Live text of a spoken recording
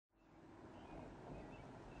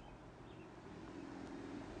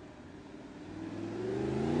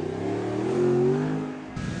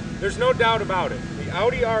There's no doubt about it. The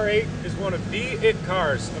Audi R8 is one of the it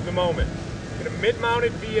cars of the moment. In a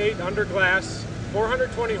mid-mounted V8 under glass,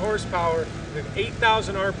 420 horsepower, and an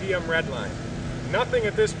 8,000 RPM redline. Nothing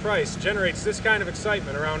at this price generates this kind of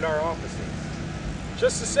excitement around our offices.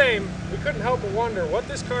 Just the same, we couldn't help but wonder what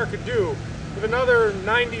this car could do with another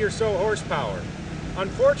 90 or so horsepower.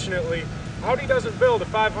 Unfortunately, Audi doesn't build a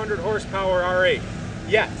 500 horsepower R8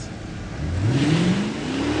 yet.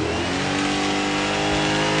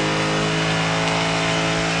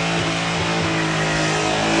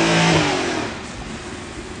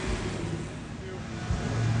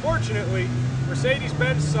 Fortunately,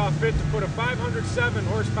 Mercedes-Benz saw fit to put a 507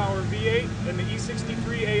 horsepower V8 in the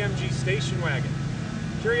E63 AMG station wagon.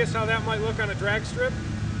 Curious how that might look on a drag strip?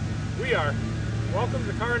 We are. Welcome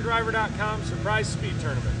to CarAndDriver.com Surprise Speed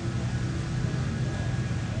Tournament.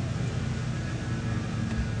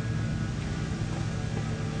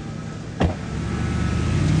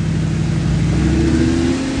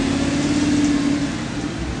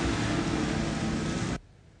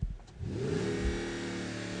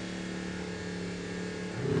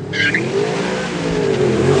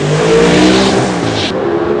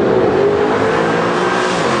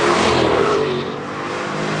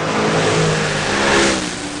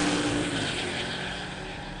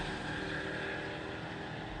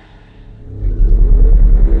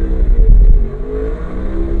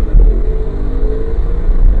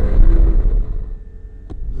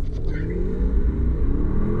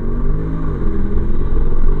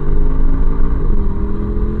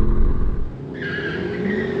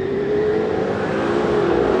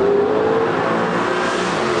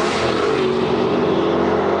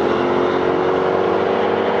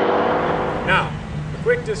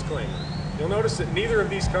 Quick disclaimer, you'll notice that neither of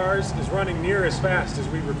these cars is running near as fast as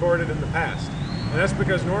we recorded in the past, and that's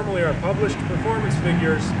because normally our published performance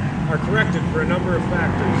figures are corrected for a number of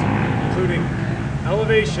factors, including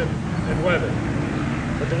elevation and weather.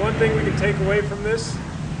 But the one thing we can take away from this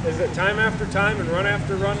is that time after time and run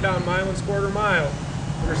after run down mile and quarter mile,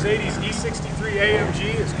 the Mercedes E63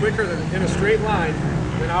 AMG is quicker than in a straight line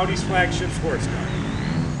than Audi's flagship sports car.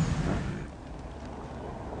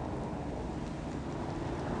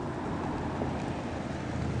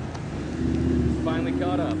 Finally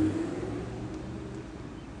caught up.